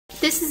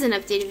This is an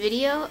updated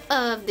video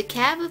of the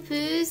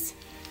Cavapoos.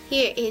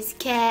 Here is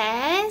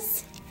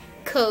Kazz,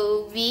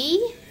 Kobi,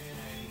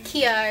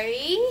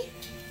 Keeari,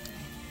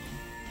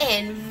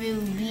 and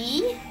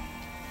Ruby.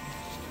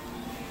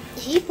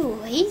 Hey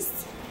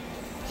boys.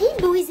 Hey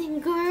boys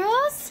and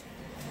girls.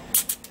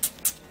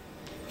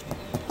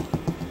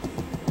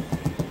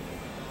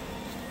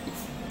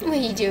 What are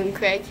you doing,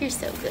 Craig? You're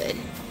so good.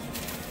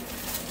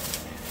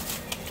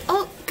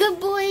 Oh, good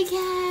boy,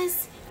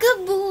 Kazz.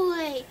 Good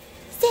boy.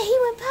 Say he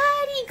went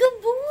potty.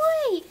 Good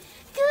boy.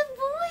 Good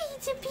boy.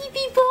 It's a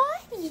pee-pee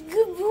potty.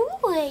 Good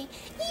boy.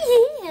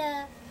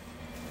 Yeah.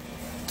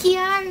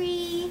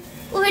 Keeari,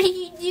 what are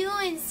you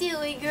doing,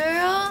 silly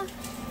girl?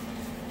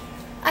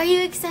 Are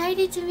you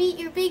excited to meet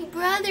your big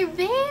brother,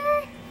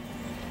 Bear?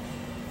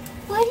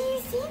 What do you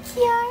think,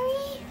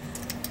 Keeari?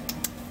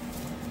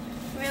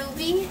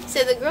 Ruby?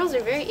 So the girls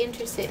are very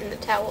interested in the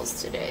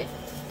towels today.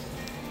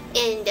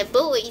 And the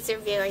boys are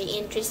very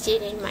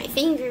interested in my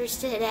fingers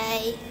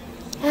today.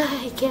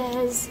 Hi,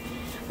 Kazz.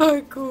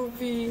 Hi,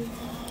 Kobi.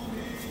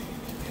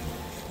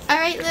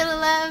 Alright, little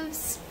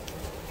loves.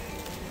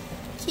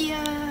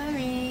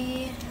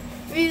 Keeari.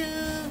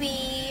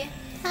 Ruby.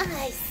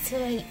 Hi,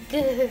 sweet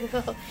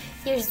girl.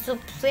 You're so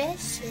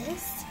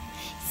precious.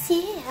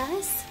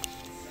 Yes.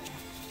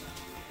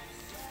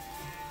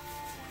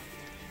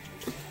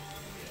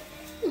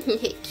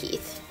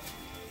 Keith.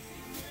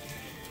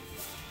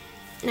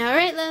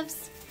 Alright,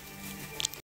 loves.